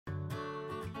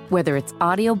Whether it's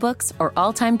audiobooks or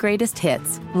all-time greatest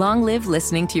hits, long live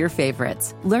listening to your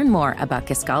favorites. Learn more about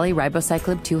Kisqali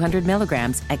Ribociclib 200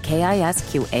 milligrams at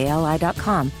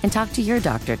KISQALI.com and talk to your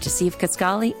doctor to see if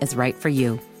Kisqali is right for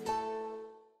you.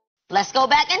 Let's go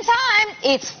back in time.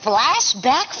 It's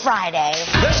Flashback Friday.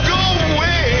 Let's go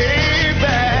way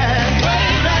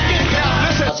back in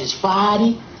time. Listen, it's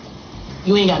Friday.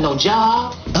 You ain't got no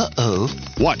job. Uh-oh.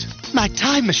 What? My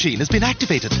time machine has been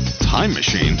activated. Time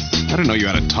machine? I didn't know you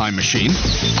had a time machine.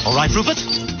 All right, Rupert,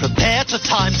 prepare to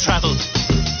time travel.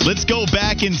 Let's go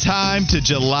back in time to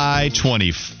July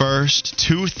 21st,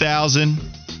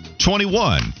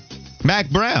 2021.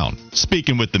 Mac Brown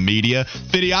speaking with the media.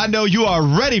 Fiddy, I know you are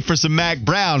ready for some Mac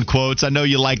Brown quotes. I know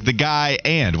you like the guy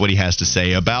and what he has to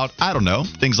say about, I don't know,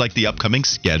 things like the upcoming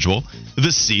schedule,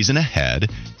 the season ahead,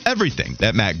 everything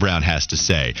that Mac Brown has to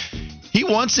say. He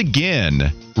once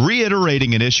again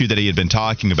reiterating an issue that he had been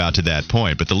talking about to that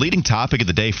point. But the leading topic of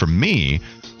the day for me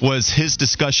was his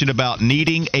discussion about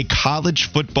needing a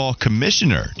college football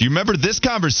commissioner. Do you remember this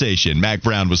conversation Mac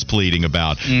Brown was pleading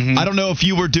about? Mm-hmm. I don't know if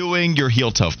you were doing your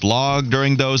Heel Tough blog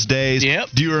during those days. Yep.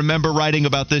 Do you remember writing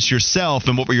about this yourself,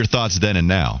 and what were your thoughts then and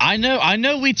now? I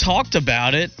know we talked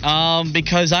about it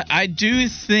because I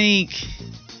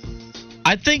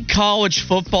think college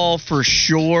football for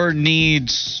sure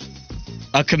needs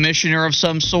a commissioner of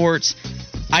some sorts.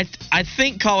 I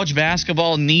think college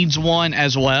basketball needs one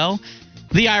as well.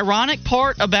 The ironic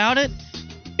part about it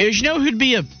is, you know who'd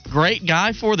be a great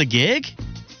guy for the gig?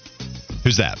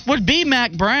 Who's that? Would be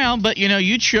Mac Brown, but,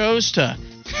 you chose to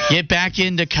get back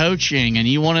into coaching and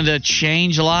you wanted to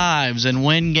change lives and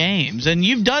win games. And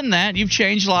you've done that. You've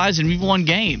changed lives and you've won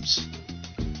games.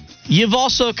 You've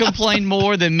also complained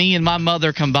more than me and my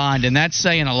mother combined, and that's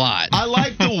saying a lot. I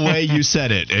like the way you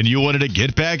said it, and you wanted to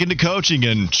get back into coaching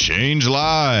and change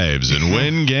lives and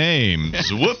win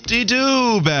games.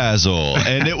 Whoop-de-doo, Basil.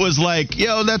 And it was like,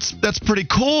 that's pretty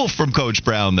cool from Coach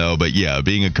Brown, though. But, yeah,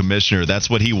 being a commissioner, that's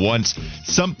what he wants.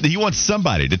 He wants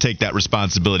somebody to take that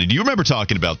responsibility. Do you remember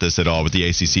talking about this at all with the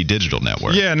ACC Digital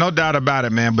Network? Yeah, no doubt about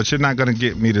it, man. But you're not going to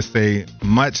get me to say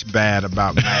much bad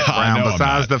about Matt Brown,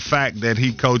 besides the fact that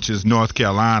he coaches North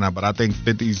Carolina. But I think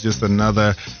 50's just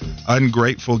another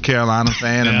ungrateful Carolina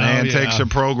fan. A man takes your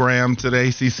program to the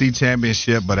ACC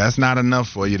championship, but that's not enough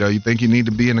for you, though. You think you need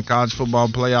to be in the college football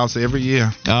playoffs every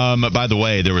year. By the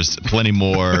way, there was plenty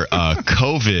more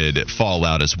COVID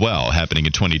fallout as well happening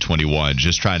in 2021,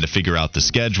 just trying to figure out the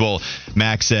schedule.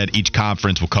 Mac said each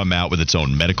conference will come out with its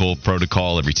own medical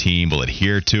protocol. Every team will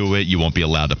adhere to it. You won't be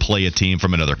allowed to play a team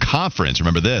from another conference,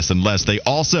 remember this, unless they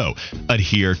also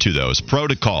adhere to those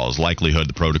protocols. Likelihood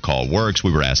the protocol works.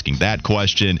 We were asking that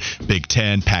question. Big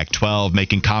Ten, Pac-12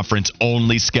 making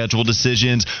conference-only schedule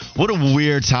decisions. What a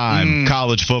weird time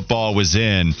college football was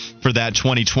in for that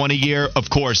 2020 year. Of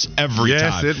course, every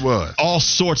time. Yes, it was. All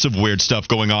sorts of weird stuff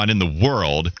going on in the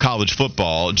world. College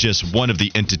football, just one of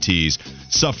the entities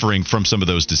suffering from some of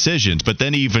those decisions. But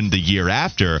then even the year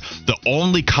after, the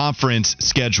only conference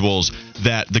schedules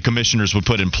that the commissioners would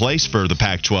put in place for the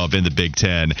Pac-12 and the Big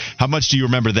Ten. How much do you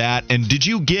remember that? And did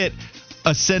you get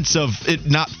a sense of it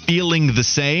not feeling the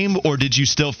same, or did you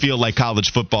still feel like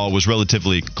college football was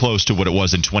relatively close to what it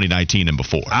was in 2019 and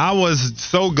before? I was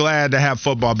so glad to have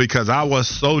football because I was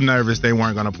so nervous they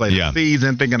weren't going to play the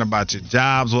season, thinking about your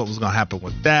jobs, what was going to happen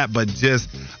with that. But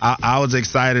I was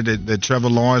excited that Trevor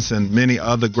Lawrence and many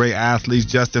other great athletes,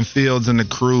 Justin Fields and the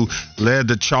crew, led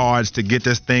the charge to get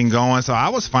this thing going. So I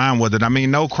was fine with it. I mean,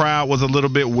 no crowd was a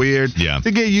little bit weird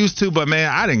to get used to, but, man,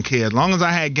 I didn't care. As long as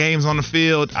I had games on the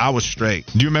field, I was straight.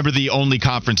 Do you remember the only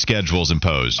conference schedules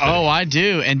imposed? Oh, I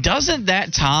do. And doesn't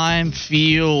that time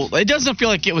it doesn't feel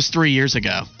like it was 3 years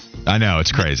ago. I know,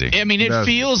 it's crazy. I mean, it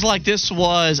feels like this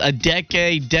was a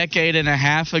decade and a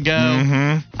half ago.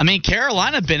 Mm-hmm. I mean,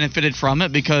 Carolina benefited from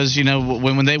it because,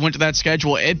 when they went to that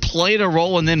schedule, it played a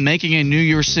role in them making a New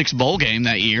Year's Six bowl game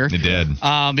that year. It did.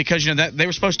 Because, that they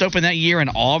were supposed to open that year in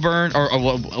Auburn or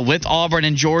with Auburn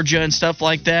and Georgia and stuff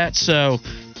like that. So,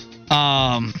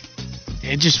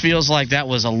 it just feels like that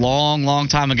was a long, long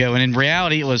time ago. And in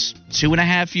reality, it was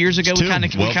 2.5 years ago we kind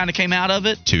of came out of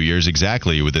it. 2 years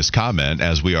exactly with this comment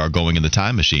as we are going in the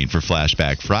time machine for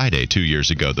Flashback Friday. 2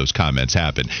 years ago, those comments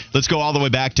happened. Let's go all the way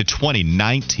back to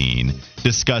 2019,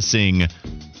 discussing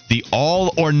the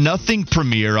All or Nothing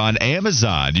premiere on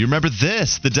Amazon. Do you remember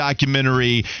this? The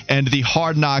documentary and the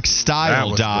Hard Knocks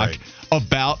style doc great.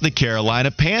 about the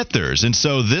Carolina Panthers. And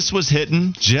so this was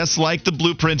hitting just like the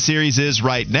Blueprint series is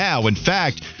right now. In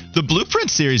fact, the Blueprint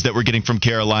series that we're getting from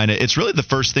Carolina, it's really the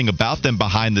first thing about them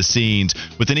behind the scenes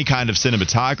with any kind of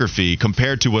cinematography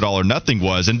compared to what All or Nothing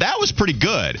was. And that was pretty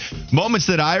good. Moments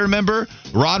that I remember,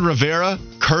 Ron Rivera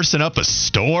cursing up a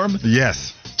storm.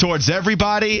 Yes. Towards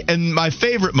everybody. And my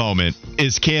favorite moment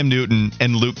is Cam Newton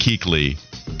and Luke Kuechly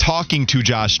talking to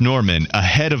Josh Norman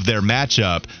ahead of their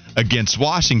matchup against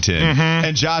Washington.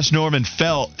 And Josh Norman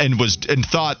felt and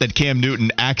thought that Cam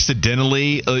Newton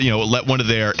accidentally let one of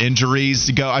their injuries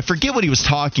go. I forget what he was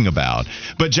talking about,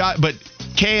 but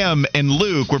Cam and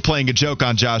Luke were playing a joke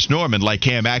on Josh Norman, like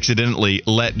Cam accidentally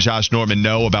let Josh Norman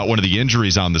know about one of the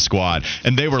injuries on the squad,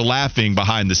 and they were laughing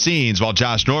behind the scenes while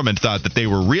Josh Norman thought that they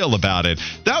were real about it.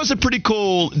 That was a pretty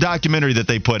cool documentary that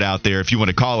they put out there, if you want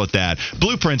to call it that.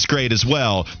 Blueprint's great as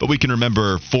well, but we can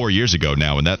remember 4 years ago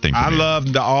now when that thing premiered. I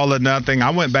loved the All or Nothing.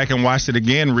 I went back and watched it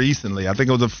again recently. I think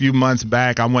it was a few months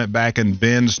back. I went back and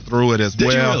binged through it as well.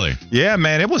 Did you really? Yeah,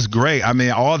 man, it was great. I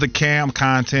mean, all the Cam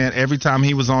content, every time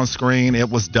he was on screen, it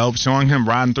was dope. Showing him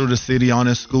riding through the city on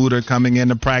his scooter, coming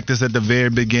into practice at the very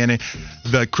beginning.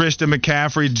 The Christian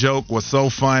McCaffrey joke was so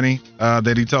funny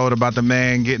that he told about the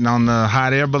man getting on the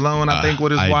hot air balloon, I think,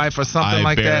 with his wife or something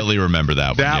like that. I barely remember that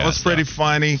one. That was pretty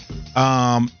funny.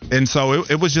 And so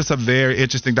it was just a very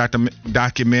interesting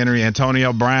documentary.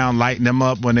 Antonio Brown lighting them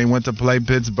up when they went to play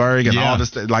Pittsburgh and all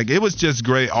this. Like, it was just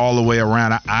great all the way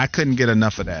around. I couldn't get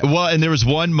enough of that. Well, and there was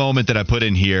one moment that I put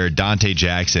in here, Dante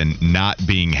Jackson not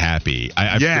being happy.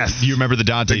 Yes. You remember the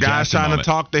Dante Jackson The guys trying moment? to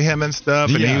talk to him and stuff,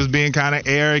 and he was being kind of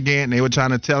arrogant, and they were trying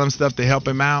to tell him stuff to help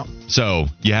him out. So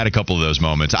you had a couple of those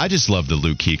moments. I just love the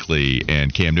Luke Kuechly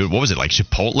and Cam Newton. What was it, like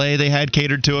Chipotle they had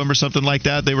catered to him or something like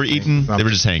that? They were eating. They were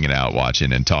just hanging out,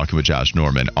 watching, and talking with Josh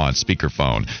Norman on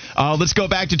speakerphone. Let's go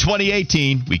back to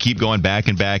 2018. We keep going back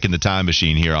and back in the time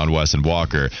machine here on Wes and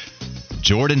Walker.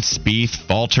 Jordan Spieth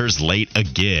falters late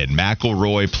again.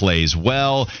 McIlroy plays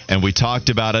well, and we talked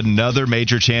about another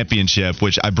major championship,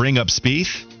 which I bring up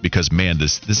Spieth because, man,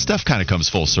 this stuff kind of comes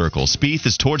full circle. Spieth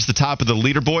is towards the top of the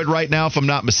leaderboard right now, if I'm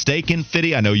not mistaken,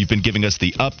 Fitty. I know you've been giving us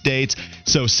the updates.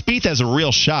 So Spieth has a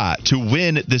real shot to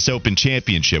win this Open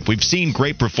Championship. We've seen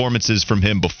great performances from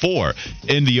him before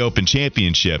in the Open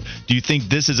Championship. Do you think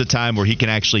this is a time where he can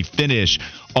actually finish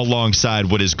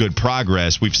alongside what is good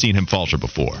progress? We've seen him falter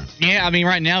before. Yeah, I mean,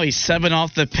 right now he's 7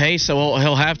 off the pace, so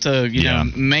he'll have to,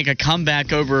 make a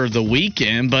comeback over the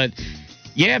weekend. But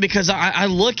yeah, because I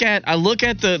look at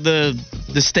the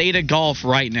state of golf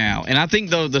right now, and I think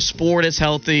the sport is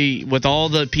healthy with all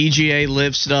the PGA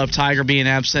Live stuff, Tiger being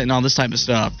absent, and all this type of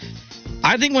stuff.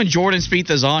 I think when Jordan Spieth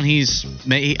is on,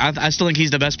 I still think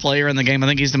he's the best player in the game. I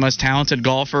think he's the most talented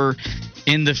golfer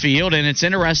in the field, and it's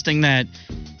interesting that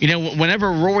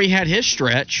whenever Rory had his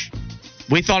stretch,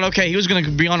 we thought, okay, he was going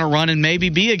to be on a run and maybe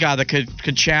be a guy that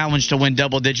could challenge to win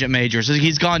double-digit majors.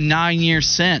 He's gone 9 years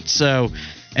since. And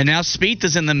now Spieth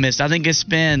is in the midst. I think it's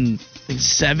been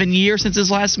 7 years since his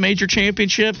last major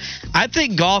championship. I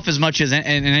think golf, as much as in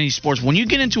any sports, when you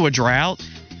get into a drought,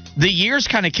 the years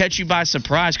kind of catch you by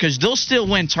surprise because they'll still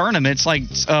win tournaments. Like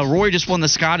Rory just won the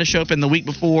Scottish Open the week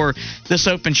before this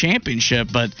Open Championship,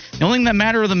 but the only thing that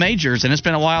matters are the majors, and it's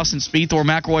been a while since Spieth or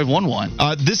McIlroy won one.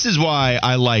 This is why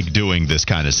I like doing this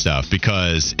kind of stuff,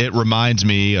 because it reminds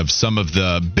me of some of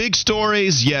the big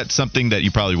stories, yet something that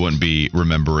you probably wouldn't be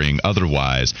remembering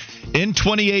otherwise. In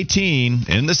 2018,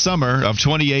 in the summer of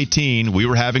 2018, we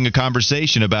were having a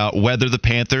conversation about whether the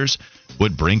Panthers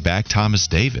would bring back Thomas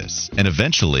Davis. And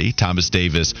eventually, Thomas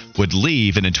Davis would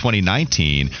leave. And in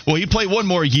 2019, well, he played one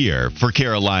more year for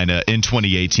Carolina in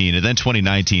 2018. And then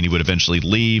 2019, he would eventually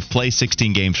leave, play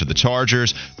 16 games for the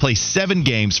Chargers, play 7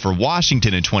 games for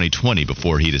Washington in 2020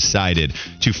 before he decided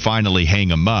to finally hang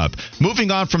him up.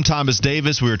 Moving on from Thomas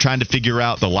Davis, we were trying to figure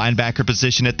out the linebacker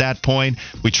position at that point.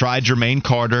 We tried Jermaine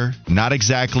Carter, not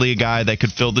exactly a guy that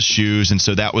could fill the shoes, and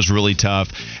so that was really tough.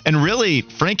 And really,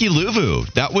 Frankie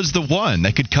Louvu, that was the one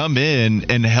that could come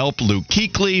in and help Luke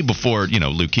Kuechly before,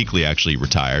 Luke Kuechly actually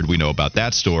retired. We know about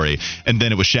that story. And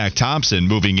then it was Shaq Thompson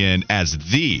moving in as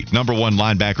the number 1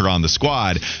 linebacker on the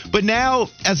squad. But now,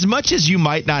 as much as you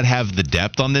might not have the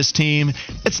depth on this team,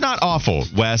 it's not awful,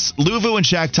 Wes. Louvu and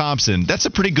Shaq Thompson, that's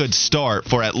a pretty good start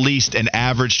for at least an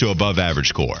average to above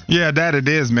average core. Yeah, that it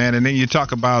is, man. And then you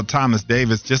talk about Thomas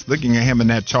Davis, just looking at him in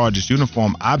that Chargers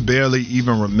uniform, I barely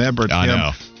even remembered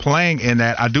him playing in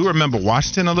that. I do remember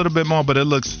Washington a little bit more, but it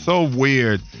looks so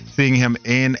weird seeing him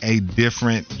in a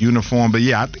different uniform. But,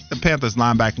 yeah, I think the Panthers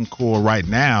linebacking core right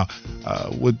now,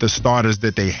 with the starters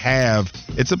that they have,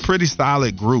 it's a pretty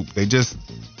solid group. They just,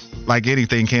 like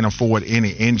anything, can't afford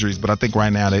any injuries. But I think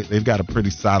right now they've got a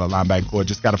pretty solid linebacking core.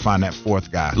 Just got to find that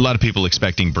fourth guy. A lot of people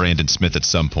expecting Brandon Smith at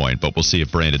some point, but we'll see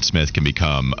if Brandon Smith can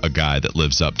become a guy that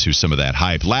lives up to some of that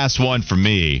hype. Last one for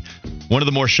me. One of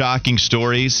the more shocking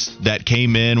stories that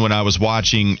came in when I was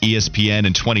watching ESPN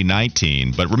in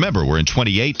 2019. But remember, we're in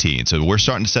 2018, so we're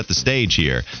starting to set the stage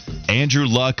here. Andrew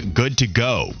Luck good to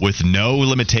go with no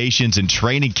limitations in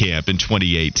training camp in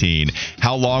 2018.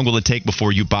 How long will it take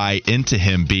before you buy into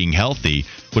him being healthy?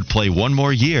 Would play one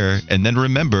more year, and then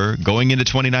remember, going into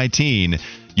 2019,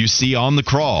 you see on the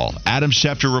crawl, Adam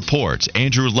Schefter reports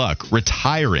Andrew Luck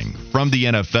retiring from the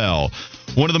NFL.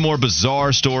 One of the more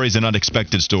bizarre stories and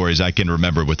unexpected stories I can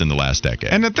remember within the last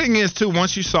decade. And the thing is, too,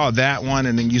 once you saw that one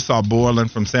and then you saw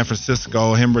Borland from San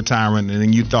Francisco, him retiring, and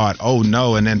then you thought, oh,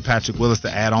 no, and then Patrick Willis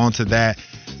to add on to that,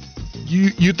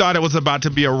 you thought it was about to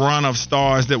be a run of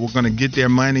stars that were going to get their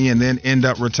money and then end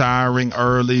up retiring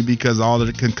early because all of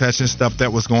the concussion stuff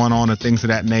that was going on and things of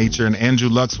that nature. And Andrew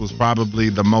Luck was probably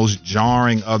the most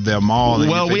jarring of them all.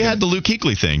 Well, we had the Luke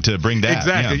Kuechly thing to bring that.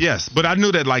 Exactly, yes. But I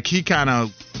knew that, like, he kind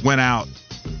of went out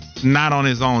not on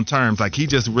his own terms. Like, he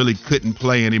just really couldn't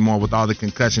play anymore with all the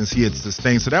concussions he had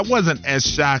sustained. So that wasn't as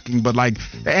shocking. But, like,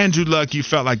 Andrew Luck, you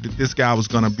felt like that this guy was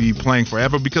going to be playing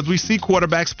forever because we see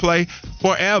quarterbacks play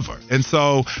forever. And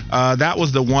so that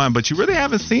was the one. But you really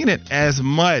haven't seen it as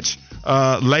much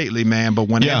lately, man. But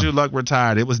when Andrew Luck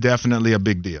retired, it was definitely a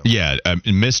big deal. Yeah,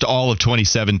 missed all of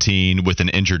 2017 with an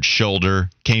injured shoulder.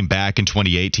 Came back in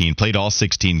 2018, played all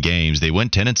 16 games. They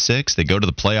went 10-6. They go to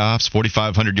the playoffs,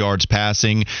 4,500 yards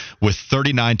passing with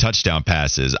 39 touchdown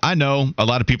passes. I know a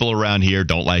lot of people around here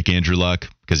don't like Andrew Luck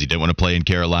because he didn't want to play in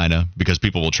Carolina, because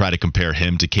people will try to compare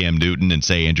him to Cam Newton and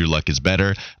say Andrew Luck is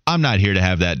better. I'm not here to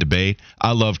have that debate.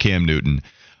 I love Cam Newton.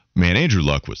 Man, Andrew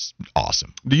Luck was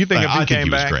awesome. Do you think if he came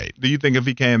back, was great. Do you think if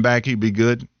he came back, he'd be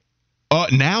good?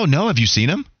 Now, no. Have you seen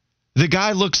him? The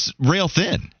guy looks rail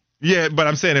thin. Yeah, but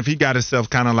I'm saying if he got himself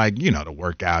kind of like, the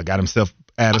workout, got himself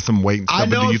added some weight and stuff,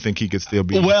 but do you think he could still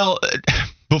be? Well,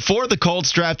 before the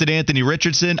Colts drafted Anthony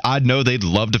Richardson, I'd know they'd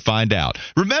love to find out.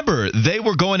 Remember, they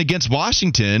were going against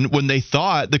Washington when they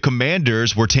thought the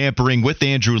Commanders were tampering with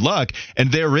Andrew Luck, and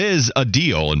there is a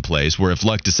deal in place where if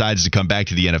Luck decides to come back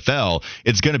to the NFL,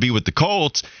 it's going to be with the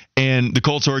Colts, and the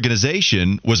Colts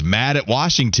organization was mad at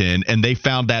Washington, and they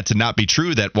found that to not be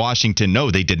true, that Washington,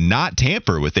 no, they did not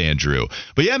tamper with Andrew.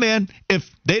 But yeah, man, if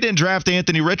they didn't draft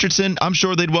Anthony Richardson, I'm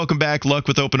sure they'd welcome back Luck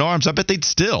with open arms. I bet they'd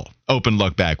still open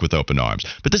Luck back with open arms.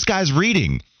 But this guy's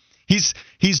reading. He's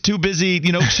too busy,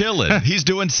 chilling. He's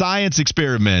doing science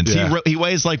experiments. Yeah. He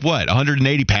weighs like,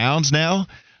 180 pounds now?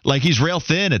 Like, he's rail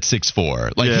thin at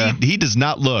 6'4". Like, he does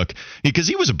not look, because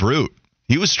he was a brute.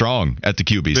 He was strong at the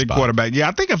QB spot. Big quarterback. Yeah,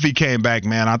 I think if he came back,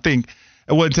 man, I think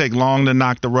it wouldn't take long to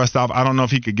knock the rust off. I don't know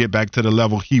if he could get back to the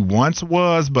level he once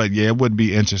was, but yeah, it would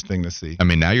be interesting to see. I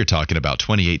mean, now you're talking about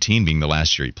 2018 being the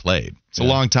last year he played. It's a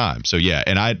long time. So yeah,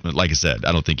 and like I said,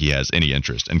 I don't think he has any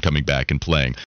interest in coming back and playing.